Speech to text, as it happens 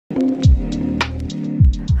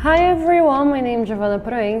Hi everyone, my name is Giovanna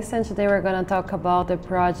Proença, and today we're going to talk about the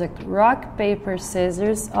project Rock, Paper,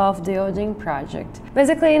 Scissors of the Odin project.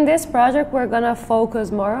 Basically in this project we're going to focus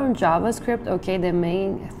more on JavaScript, okay, the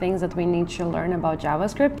main things that we need to learn about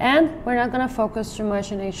JavaScript, and we're not going to focus too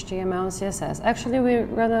much on HTML and CSS. Actually we're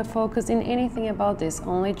going to focus in anything about this,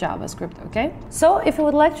 only JavaScript, okay? So if you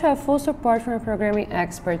would like to have full support from a programming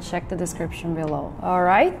expert, check the description below,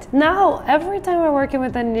 alright? Now, every time we're working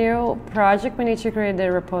with a new project, we need to create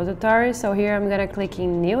the repository. So here I'm gonna click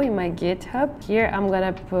in new in my GitHub. Here I'm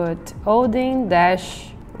gonna put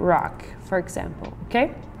Odin-rock, for example,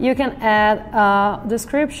 okay? You can add a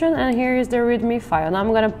description, and here is the README file. Now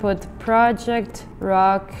I'm gonna put project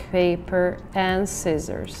rock, paper, and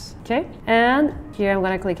scissors, okay? And here I'm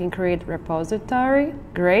gonna click in create repository.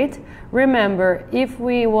 Great. Remember, if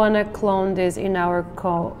we wanna clone this in our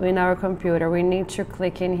computer, we need to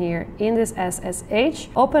click in here in this SSH,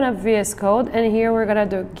 open up VS Code, and here we're gonna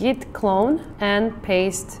do git clone and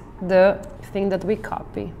paste the thing that we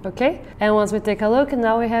copy, okay? And once we take a look,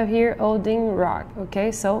 now we have here Odin rock,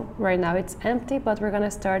 okay? So right now it's empty, but we're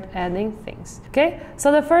gonna start adding things, okay?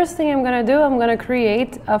 So the first thing I'm gonna do, I'm gonna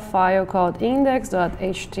create a file called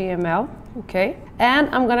index.html, okay? And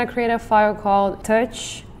I'm gonna create a file called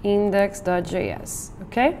touchindex.js,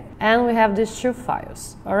 okay? And we have these two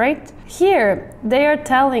files, all right? Here, they are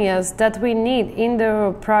telling us that we need, in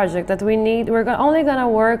the project, that we need, only gonna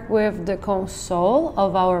work with the console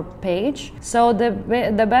of our page. So the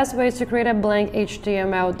best way is to create a blank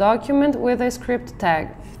HTML document with a script tag,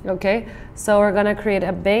 okay? So we're gonna create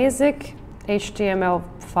a basic HTML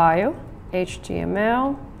file,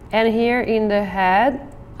 HTML, and here in the head,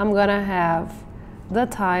 I'm gonna have the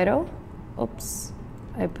title, oops,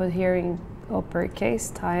 I put here in uppercase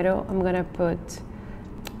title. I'm gonna put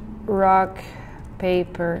rock,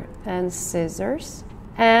 paper, and scissors,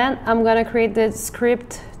 and I'm gonna create the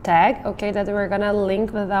script tag, okay, that we're gonna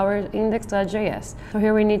link with our index.js. So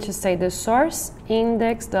here we need to say the source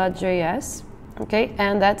index.js, okay,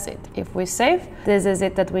 and that's it. If we save, this is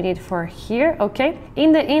it that we need for here, okay?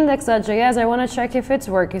 In the index.js, I want to check if it's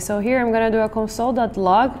working. So here I'm going to do a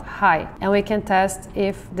console.log hi, and we can test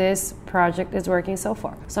if this project is working so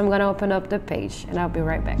far. So I'm going to open up the page, and I'll be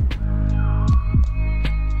right back.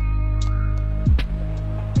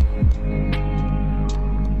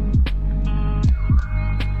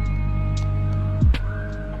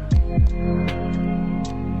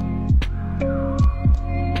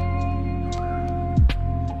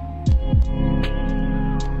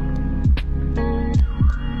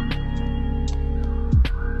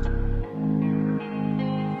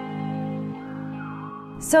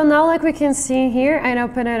 So now, like we can see here, I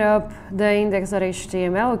open it up the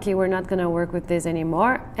index.html. Okay, we're not gonna work with this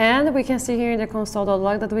anymore. And we can see here in the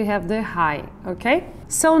console.log that we have the hi, okay?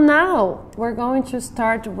 So now we're going to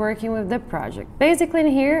start working with the project. Basically in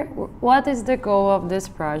here, what is the goal of this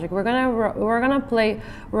project? We're gonna play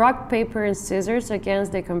rock, paper, and scissors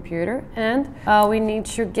against the computer, and we need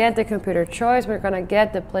to get the computer choice. We're gonna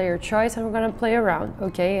get the player choice, and we're gonna play around,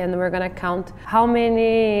 okay? And we're gonna count how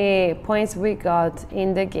many points we got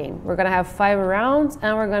in the game. We're gonna have 5 rounds,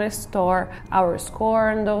 and we're gonna store our score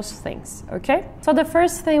and those things, okay? So the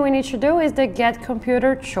first thing we need to do is the get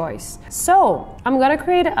computer choice. So I'm gonna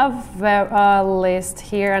create a list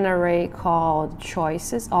here, an array called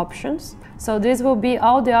choices, options. So this will be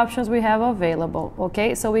all the options we have available,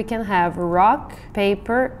 okay? So we can have rock,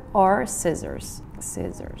 paper, or scissors,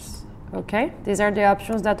 okay? These are the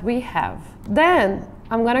options that we have. Then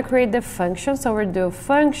I'm gonna create the function. So we'll do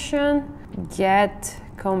function get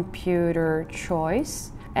computer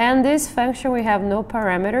choice, and this function we have no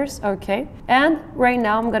parameters, okay? And right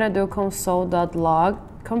now I'm gonna do console.log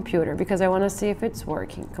computer because I want to see if it's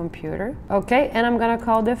working, computer, okay? And I'm gonna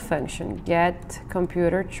call the function get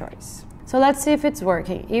computer choice. So let's see if it's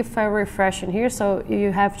working. If I refresh in here, so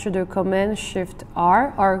you have to do Command Shift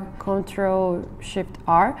R or Control Shift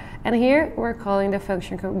R, and here we're calling the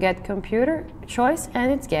function get computer choice,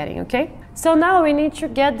 and it's getting, okay? So now we need to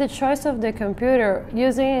get the choice of the computer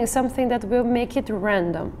using something that will make it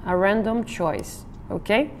random, a random choice,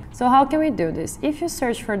 okay? So how can we do this? If you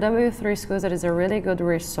search for W3 Schools, that is a really good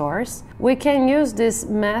resource, we can use this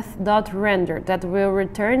math.render that will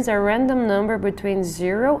return a random number between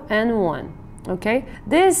 0 and 1, okay?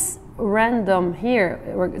 This random here,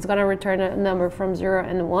 it's going to return a number from 0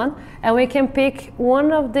 and 1, and we can pick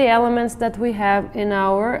one of the elements that we have in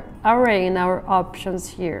our array, in our options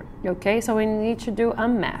here, okay? So we need to do a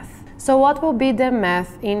math. So what will be the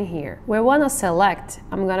math in here? We want to select,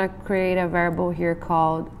 I'm going to create a variable here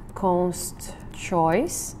called const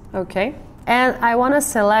choice, okay? and I want to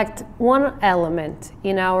select one element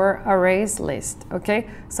in our arrays list, okay?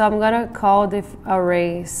 So I'm gonna call the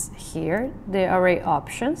arrays here, the array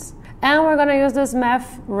options, and we're gonna use this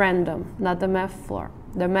math random, not the math floor,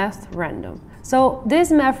 the math random. So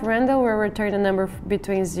this math random will return a number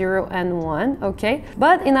between 0 and 1, okay?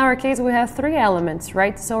 But in our case, we have 3 elements,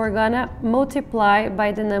 right? So we're gonna multiply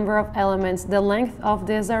by the number of elements, the length of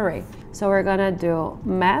this array. So we're gonna do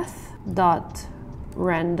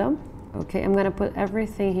math.random, okay? I'm gonna put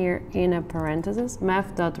everything here in a parenthesis,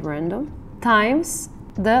 math.random, times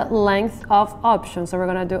the length of options. So we're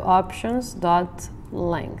gonna do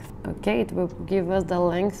options.length, okay? It will give us the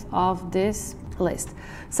length of this list.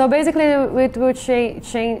 So basically it will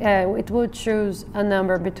choose a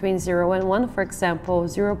number between 0 and 1, for example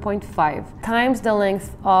 0.5 times the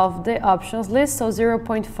length of the options list, so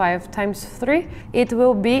 0.5 times 3, it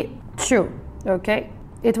will be 2, okay?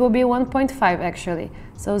 It will be 1.5 actually.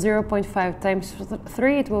 So 0.5 times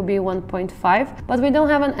 3, it will be 1.5, but we don't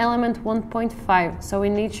have an element 1.5, so we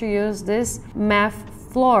need to use this math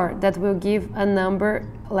floor that will give a number.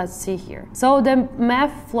 Let's see here. So the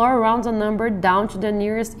math floor rounds a number down to the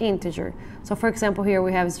nearest integer. So for example, here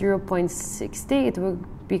we have 0.60, it will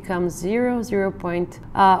become 0,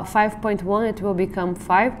 5.1, it will become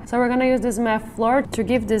 5. So we're gonna use this math floor to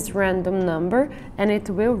give this random number and it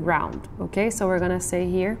will round, okay? So we're gonna say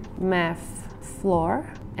here math floor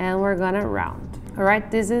and we're gonna round. All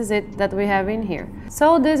right, this is it that we have in here.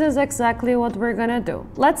 So this is exactly what we're gonna do.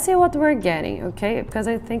 Let's see what we're getting, okay? Because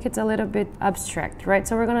I think it's a little bit abstract, right?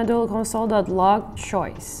 So we're gonna do console.log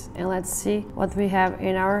choice and let's see what we have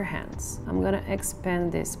in our hands. I'm gonna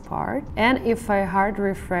expand this part, and if I hard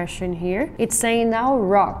refresh in here, it's saying now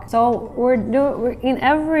rock. So in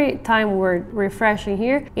every time we're refreshing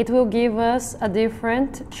here, it will give us a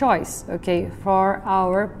different choice, okay, for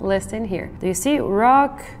our list in here. Do you see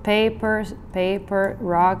rock, paper,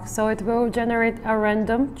 rock? So it will generate a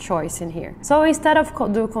random choice in here. So instead of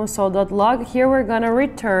do console.log, here we're gonna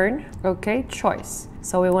return, okay, choice.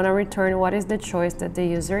 So we want to return what is the choice that the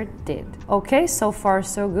user did. Okay, so far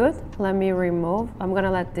so good. Let me remove. I'm gonna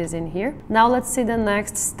let this in here. Now let's see the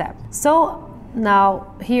next step. So now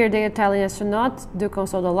here they are telling us to not do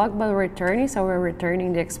console.log but returning, so we're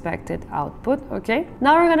returning the expected output, okay?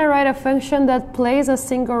 Now we're gonna write a function that plays a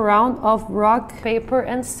single round of rock, paper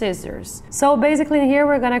and scissors. So basically here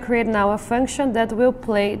we're gonna create now a function that will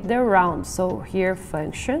play the round. So here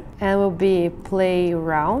function, and will be play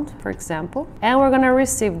round, for example, and we're gonna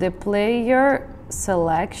receive the player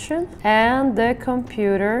selection and the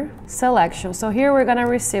computer selection. So here we're gonna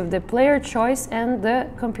receive the player choice and the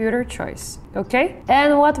computer choice, okay?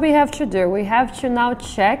 And what we have to do, we have to now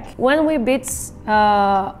check when we beats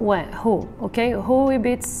who we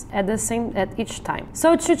beats at each time.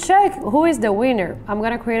 So to check who is the winner, I'm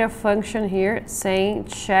gonna create a function here saying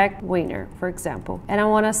check winner, for example, and I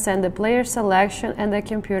want to send the player selection and the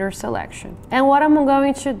computer selection. And what I'm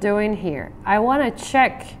going to do in here, I want to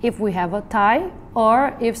check if we have a tie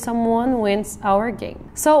or if someone wins our game.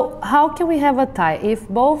 So how can we have a tie? If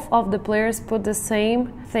both of the players put the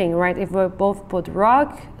same thing, right? If we both put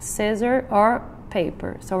rock, scissor or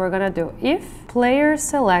paper. So we're gonna do if player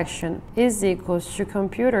selection is equals to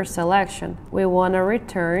computer selection, we want to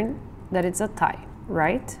return that it's a tie,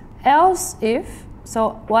 right? Else if,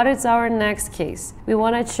 so what is our next case? We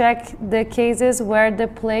want to check the cases where the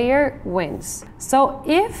player wins. So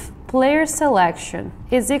if player selection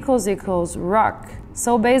is equals rock,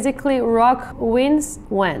 so basically rock wins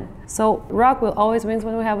when? So rock will always win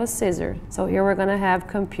when we have a scissor. So here we're gonna have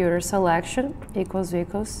computer selection equals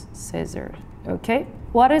scissor, okay?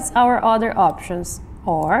 What is our other options?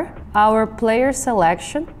 Or our player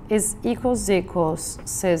selection is equals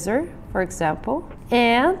scissor, for example,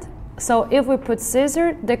 and so if we put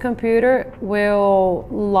scissor, the computer will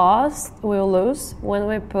lose when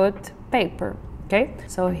we put paper. Okay,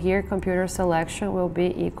 so here computer selection will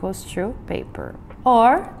be equals to paper.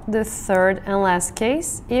 Or the third and last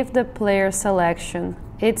case, if the player selection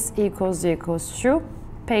it's equals to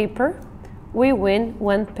paper, we win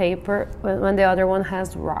when the other one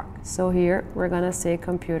has rock. So here we're gonna say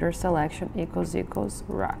computer selection equals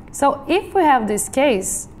rock. So if we have this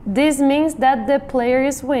case, this means that the player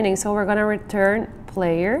is winning. So we're gonna return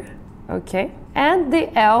player, okay? And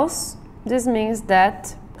the else, this means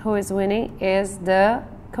that who is winning is the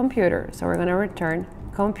computer. So we're gonna return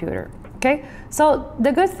computer, okay? So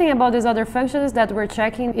the good thing about this other function is that we're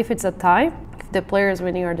checking if it's a tie, if the player is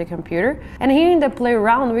winning or the computer. And here in the play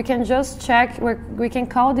round, we can just check, we can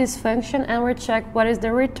call this function and we check what is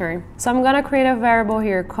the return. So I'm gonna create a variable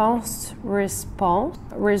here, const response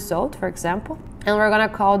result, for example. And we're gonna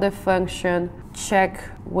call the function check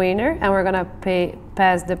winner, and we're gonna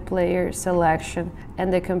pass the player selection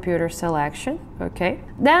and the computer selection, okay?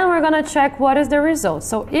 Then we're gonna check what is the result.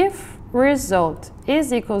 So if result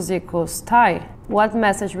is equals tie, what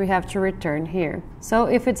message we have to return here? So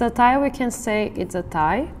if it's a tie, we can say it's a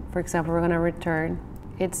tie. For example, we're gonna return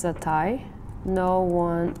it's a tie. No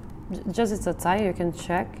one, just it's a tie, you can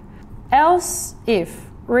check. Else if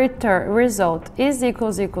return result is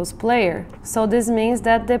equals player, so this means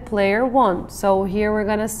that the player won. So here we're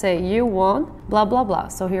gonna say you won, blah blah blah.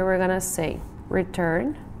 So here we're gonna say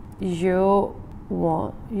return you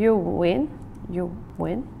won, you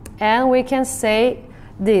win, and we can say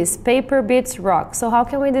this paper beats rock. So how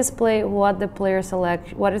can we display what the player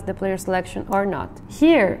select, what is the player selection or not?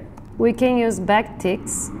 Here we can use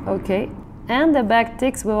backticks, okay, and the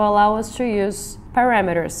backticks will allow us to use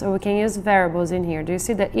parameters, so we can use variables in here. Do you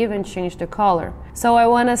see that even changed the color? So I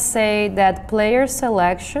want to say that player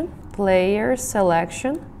selection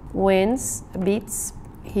wins, beats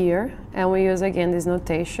here, and we use again this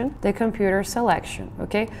notation, the computer selection,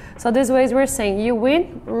 okay? So this way we're saying you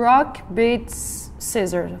win, rock beats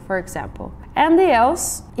scissors, for example. And the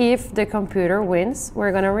else, if the computer wins,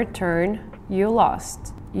 we're gonna return you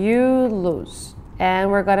lost, you lose.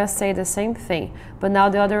 And we're gonna say the same thing, but now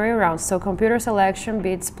the other way around. So computer selection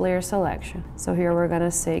beats player selection. So here we're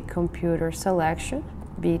gonna say computer selection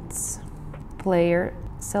beats player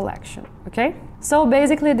selection, okay? So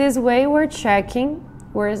basically this way we're checking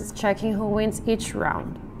who wins each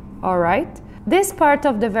round, all right? This part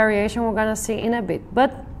of the variation we're gonna see in a bit,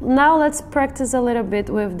 but now let's practice a little bit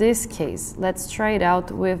with this case. Let's try it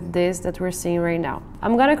out with this that we're seeing right now.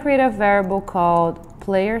 I'm gonna create a variable called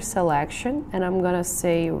player selection, and I'm gonna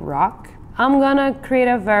say rock. I'm gonna create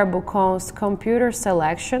a variable called computer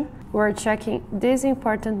selection. We're checking this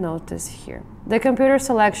important notice here. The computer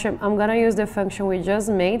selection, I'm gonna use the function we just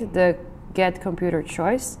made, the get computer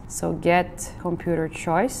choice. So get computer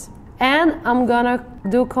choice. And I'm gonna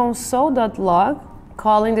do console.log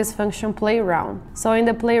calling this function play round. So in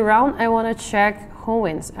the play round, I wanna check who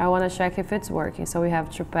wins. I wanna check if it's working. So we have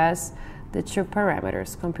to pass the two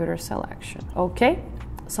parameters, computer selection, okay?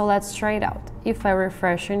 So let's try it out. If I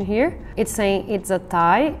refresh in here, it's saying it's a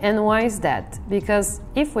tie, and why is that? Because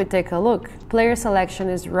if we take a look, player selection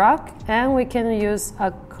is rock, and we can use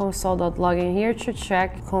a console.log in here to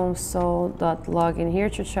check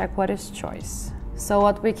what is choice. So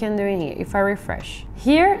what we can do in here, if I refresh.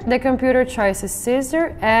 Here, the computer choice is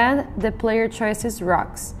scissor and the player choice is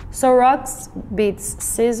rocks. So rocks beats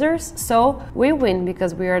scissors, so we win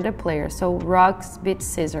because we are the player. So rocks beats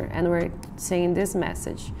scissor, and we're saying this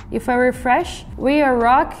message. If I refresh, we are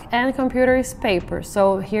rock and computer is paper.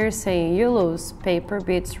 So here saying you lose, paper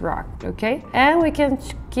beats rock, okay? And we can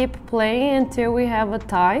keep playing until we have a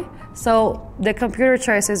tie. So the computer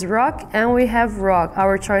choice is rock and we have rock,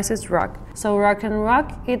 our choice is rock. So rock and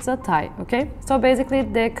rock, it's a tie, okay? So basically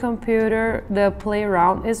the play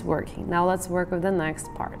round is working. Now let's work with the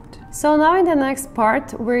next part. So now in the next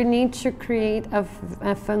part, we need to create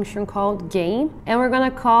a function called game, and we're gonna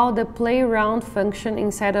call the play round function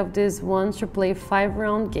inside of this one to play 5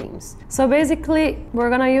 round games. So basically, we're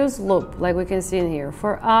gonna use loop, like we can see in here.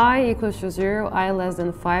 For I equals to 0, I less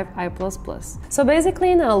than 5, I plus plus. So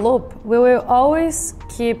basically in a loop, we will always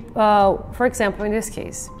keep, for example, in this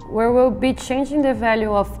case, where we'll be changing the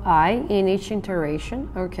value of I in each iteration,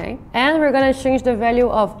 okay? And we're gonna change the value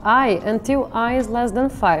of I until I is less than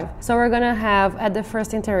 5. So we're gonna have at the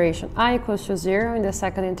first iteration, I equals to 0, in the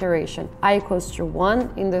second iteration, I equals to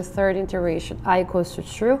 1, in the third iteration, I equals to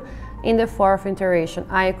 2, in the fourth iteration,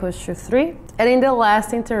 I equals to 3, and in the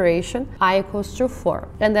last iteration, I equals to 4.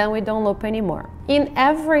 And then we don't loop anymore. In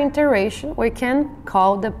every iteration, we can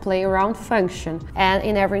call the play round function, and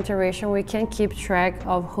in every iteration, we can keep track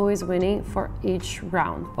of who is winning for each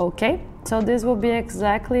round, okay? So this will be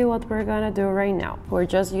exactly what we're gonna do right now. We're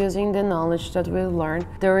just using the knowledge that we learned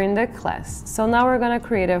during the class. So now we're gonna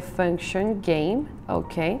create a function game,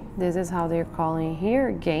 okay? This is how they're calling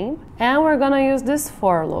here, game. And we're gonna use this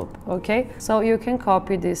for loop, okay? So you can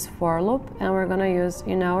copy this for loop and we're gonna use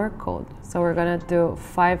in our code. So we're gonna do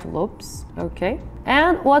 5 loops, okay?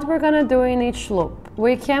 And what we're gonna do in each loop,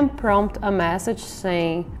 we can prompt a message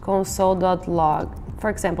saying console.log. For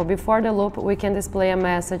example, before the loop, we can display a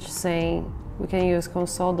message saying, we can use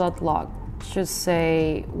console.log to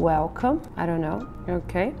say welcome, I don't know,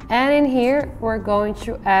 okay? And in here, we're going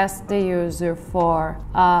to ask the user for,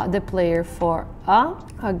 the player for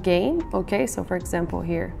a game, okay? So for example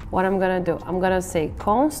here, what I'm gonna do, I'm gonna say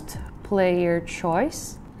const player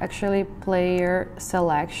choice, actually player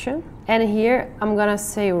selection, And here I'm gonna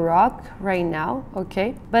say rock right now,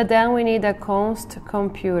 okay? But then we need a const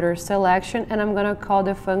computer selection, and I'm gonna call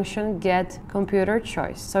the function get computer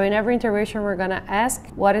choice. So in every iteration, we're gonna ask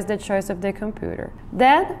what is the choice of the computer.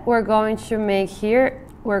 Then we're going to make here,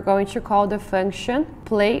 we're going to call the function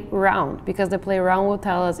play round, because the play round will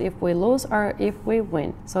tell us if we lose or if we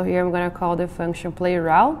win. So here I'm going to call the function play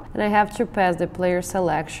round, and I have to pass the player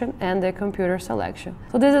selection and the computer selection.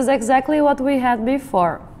 So this is exactly what we had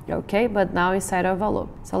before, okay, but now inside of a loop.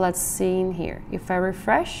 So let's see in here. If I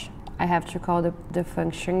refresh, I have to call the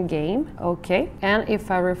function game, okay? And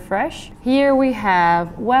if I refresh, here we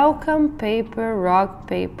have welcome paper rock,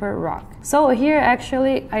 paper rock. So here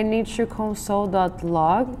actually I need to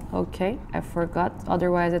console.log, okay? I forgot,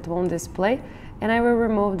 otherwise it won't display. And I will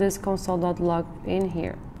remove this console.log in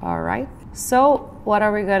here, all right? So what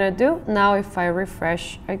are we gonna do? Now if I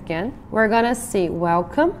refresh again, we're gonna see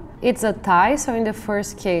welcome. It's a tie, so in the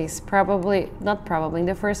first case, in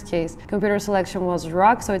the first case, computer selection was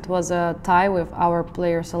rock, so it was a tie with our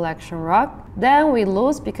player selection rock. Then we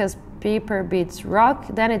lose because paper beats rock,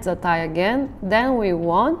 then it's a tie again. Then we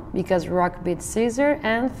won because rock beats scissor,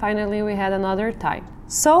 and finally we had another tie.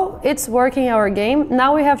 So it's working our game.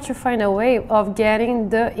 Now we have to find a way of getting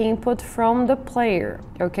the input from the player.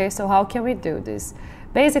 Okay, so how can we do this?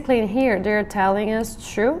 Basically in here, they're telling us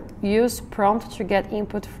to use prompt to get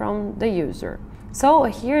input from the user. So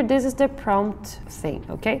here, this is the prompt thing,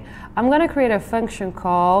 okay? I'm gonna create a function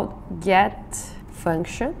called get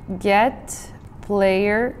function, get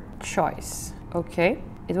player choice, okay?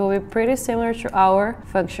 It will be pretty similar to our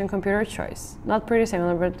function computer choice. Not pretty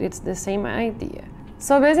similar, but it's the same idea.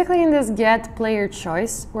 So basically in this get player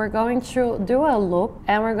choice, we're going to do a loop,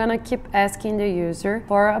 and we're gonna keep asking the user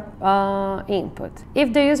for input.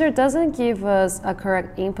 If the user doesn't give us a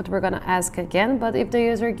correct input, we're gonna ask again, but if the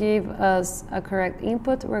user gives us a correct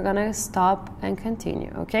input, we're gonna stop and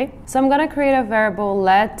continue, okay? So I'm gonna create a variable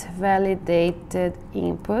let validated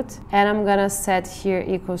input, and I'm gonna set here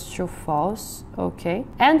equals to false, okay?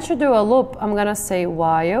 And to do a loop, I'm gonna say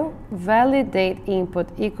while validate input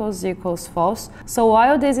equals false. So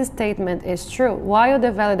while this statement is true, while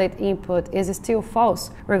the validate input is still false,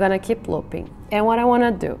 we're gonna keep looping. And what I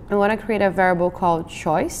wanna do, I wanna create a variable called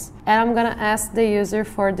choice, and I'm gonna ask the user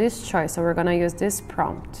for this choice. So we're gonna use this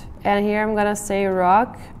prompt. And here I'm gonna say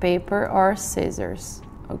rock, paper, or scissors,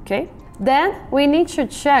 okay? Then we need to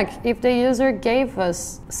check if the user gave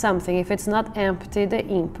us something, if it's not empty, the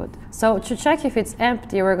input. So to check if it's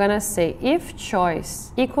empty, we're gonna say if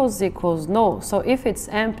choice equals no. So if it's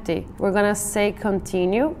empty, we're gonna say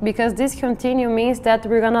continue, because this continue means that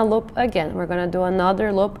we're gonna loop again. We're gonna do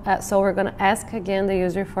another loop, so we're gonna ask again the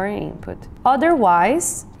user for an input.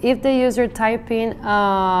 Otherwise, if the user type in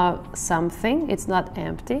something, it's not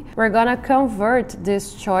empty, we're gonna convert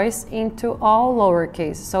this choice into all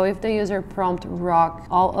lowercase. So if the user prompt rock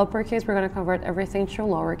all uppercase, we're gonna convert everything to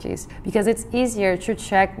lowercase, because it's easier to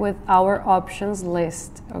check with our options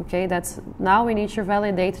list, okay? Now we need to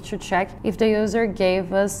validate to check if the user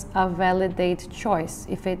gave us a validate choice,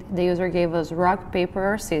 if the user gave us rock,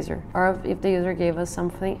 paper, or scissor, or if the user gave us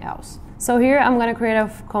something else. So here I'm gonna create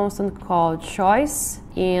a constant called choice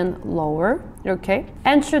in lower, okay?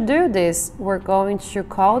 And to do this, we're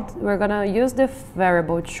gonna use the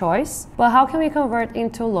variable choice, but how can we convert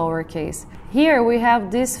into lowercase? Here we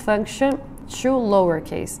have this function to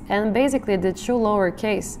lowercase, and basically the to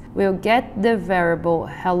lowercase will get the variable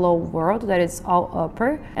hello world that is all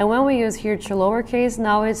upper, and when we use here to lowercase,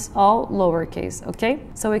 now it's all lowercase, okay?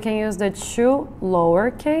 So we can use the to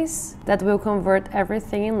lowercase that will convert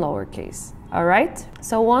everything in lowercase, all right?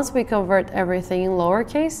 So once we convert everything in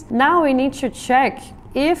lowercase, now we need to check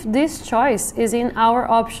if this choice is in our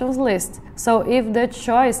options list. So if the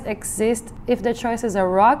choice exists, if the choice is a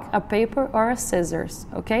rock, a paper, or a scissors,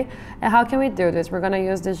 okay? And how can we do this? We're gonna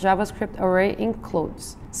use this JavaScript array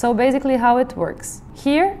includes. So basically how it works.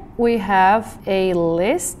 Here we have a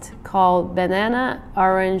list called banana,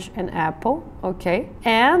 orange, and apple, okay?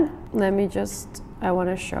 And I want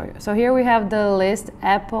to show you. So here we have the list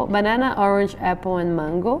apple, banana, orange, apple, and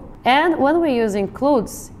mango. And when we use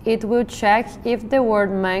includes, it will check if the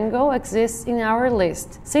word mango exists in our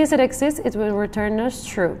list. Since it exists, it will return us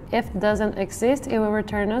true. If it doesn't exist, it will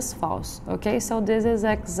return us false. Okay, so this is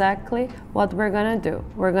exactly what we're gonna do.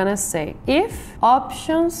 We're gonna say if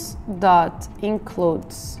options dot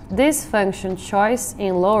includes this function choice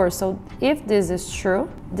in lower. So if this is true,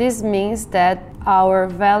 this means that our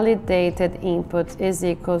validated input is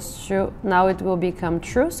equals to, now it will become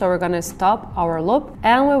true, so we're gonna stop our loop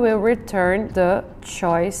and we will return the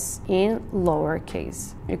choice in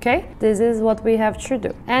lowercase. Okay, this is what we have to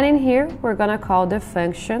do. And in here, we're gonna call the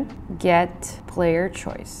function get player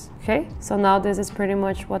choice. Okay, so now this is pretty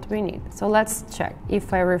much what we need. So let's check.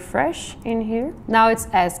 If I refresh in here, now it's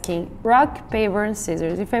asking rock, paper, and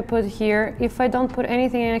scissors. If I put here, if I don't put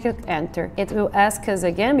anything and I click enter, it will ask us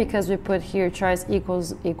again because we put here choice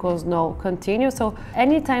equals no, continue. So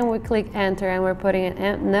anytime we click enter and we're putting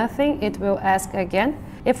in nothing, it will ask again.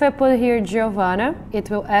 If I put here Giovanna,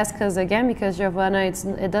 it will ask us again because Giovanna,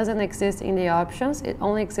 it doesn't exist in the options. It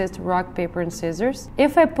only exists rock, paper, and scissors.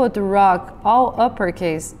 If I put rock, all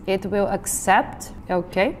uppercase, it will accept.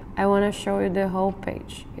 Okay, I want to show you the whole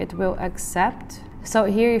page. It will accept. So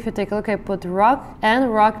here, if you take a look, I put rock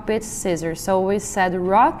and rock beats scissors. So we said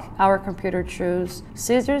rock, our computer chose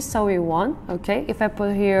scissors, so we won. Okay, if I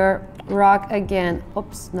put here rock again,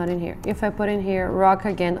 oops, not in here. If I put in here rock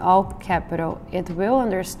again, all capital, it will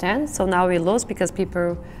understand. So now we lose because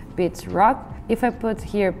paper beats rock. If I put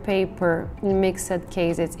here paper in mixed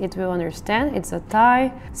cases, it will understand. It's a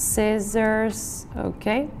tie, scissors,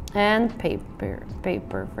 okay, and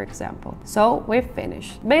paper, for example. So we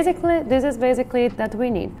finished. Basically, this is basically it that we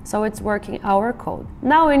need. So it's working our code.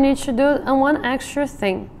 Now we need to do one extra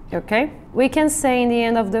thing. Okay, we can say in the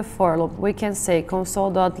end of the for loop, we can say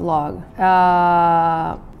console.log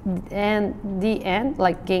and the end,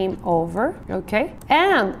 like game over. Okay,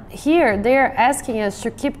 and here they are asking us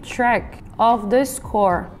to keep track of the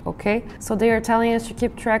score. Okay, so they are telling us to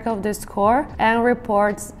keep track of the score and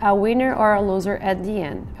reports a winner or a loser at the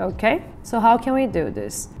end. Okay, so how can we do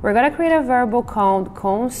this? We're gonna create a variable called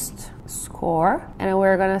const score and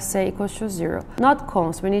we're gonna say equals to 0. Not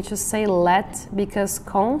const, we need to say let, because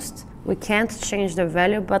const we can't change the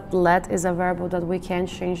value, but let is a variable that we can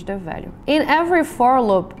change the value. In every for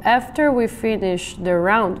loop, after we finish the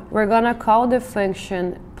round, we're gonna call the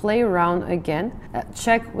function play round again,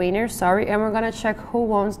 check winner, sorry, and we're gonna check who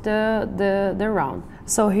wants the round.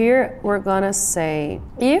 So here we're gonna say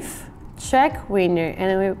if check winner,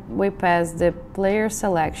 and we pass the player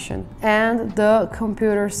selection and the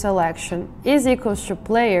computer selection is equals to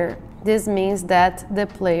player. This means that the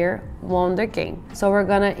player won the game. So we're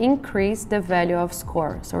gonna increase the value of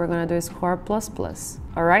score. So we're gonna do score plus plus.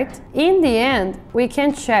 All right. In the end, we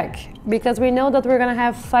can check because we know that we're gonna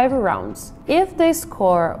have 5 rounds. If the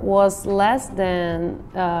score was less than,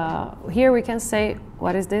 here we can say,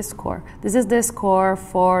 what is this score? This is the score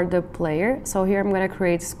for the player. So here I'm gonna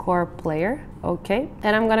create score player, okay?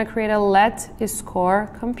 And I'm gonna create a let score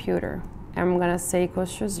computer. I'm gonna say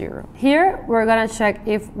equals to 0. Here we're gonna check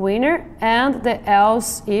if winner and the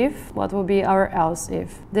else if. What will be our else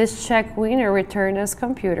if? This check winner return as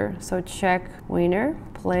computer. So check winner,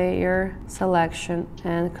 player selection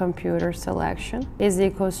and computer selection is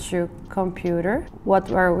equals to computer. What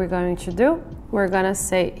are we going to do? We're gonna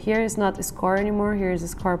say here is not a score anymore, here is a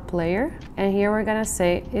score player, and here we're gonna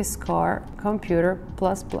say score computer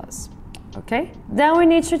plus plus. Okay? Then we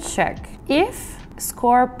need to check if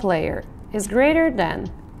score player is greater than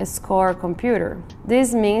a score computer.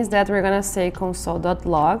 This means that we're gonna say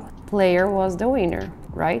console.log player was the winner,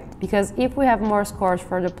 right? Because if we have more scores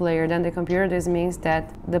for the player than the computer, this means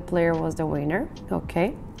that the player was the winner,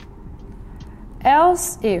 okay?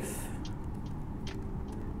 Else if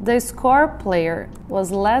the score player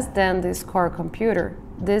was less than the score computer,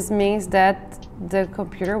 this means that the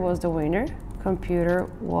computer was the winner. Computer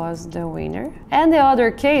was the winner. And the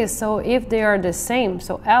other case, so if they are the same,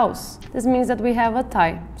 so else, this means that we have a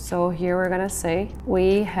tie. So here we're gonna say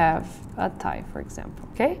we have a tie, for example,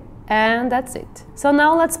 okay? And that's it. So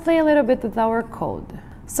now let's play a little bit with our code.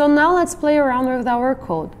 So now let's play around with our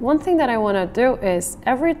code. One thing that I wanna do is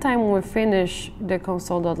every time we finish the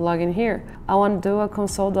console.log in here, I wanna do a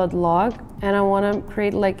console.log and I wanna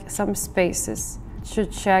create like some spaces to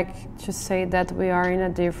check to say that we are in a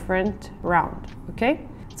different round, okay?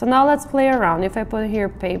 So now let's play around. If I put here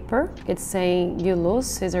paper, it's saying you lose,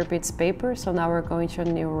 scissor beats paper, so now we're going to a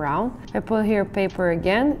new round. If I put here paper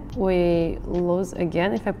again, we lose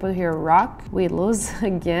again. If I put here rock, we lose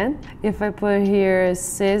again. If I put here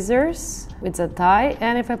scissors, it's a tie,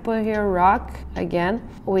 and if I put here rock again,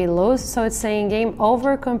 we lose. So it's saying game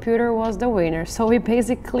over, computer was the winner. So we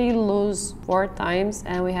basically lose 4 times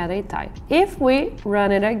and we had a tie. If we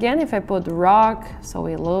run it again, if I put rock, so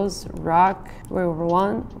we lose, rock, we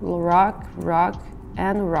won, rock, rock,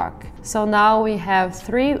 and rock. So now we have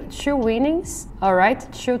 2 winnings, all right,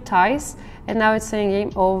 2 ties, and now it's saying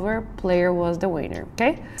game over, player was the winner,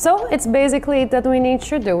 okay? So it's basically that we need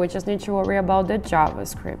to do. We just need to worry about the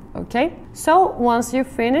JavaScript, okay? So once you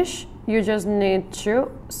finish, you just need to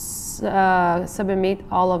submit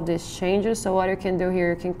all of these changes. So what you can do here,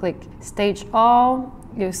 you can click stage all,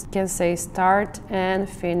 you can say start and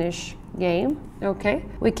finish game. Okay,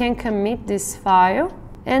 we can commit this file,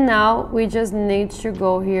 and now we just need to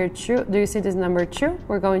go here to, do you see this number 2?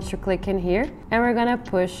 We're going to click in here and we're gonna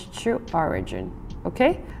push to origin.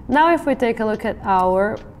 Okay, now if we take a look at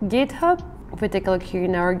our GitHub, if we take a look here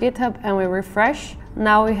in our GitHub and we refresh,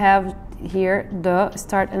 now we have here the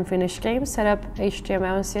start and finish game, setup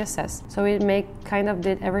HTML and CSS. So we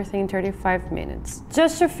did everything in 35 minutes.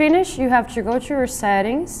 Just to finish, you have to go to your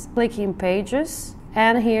settings, click in pages,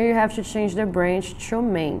 and here you have to change the branch to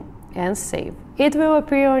main and save. It will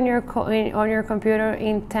appear on your computer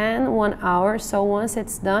in 1 hour. So once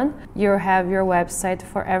it's done, you'll have your website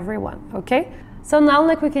for everyone. Okay. So now,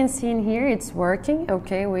 like we can see in here, it's working.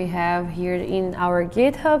 Okay, we have here in our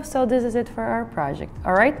GitHub. So this is it for our project.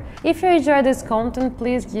 All right. If you enjoyed this content,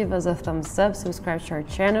 please give us a thumbs up, subscribe to our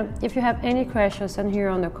channel. If you have any questions, send here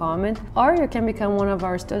on the comment, or you can become one of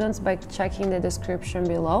our students by checking the description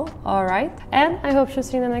below. All right. And I hope to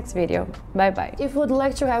see you in the next video. Bye bye. If you would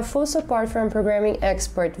like to have full support from Programming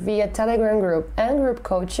Expert via Telegram group and group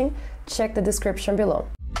coaching, check the description below.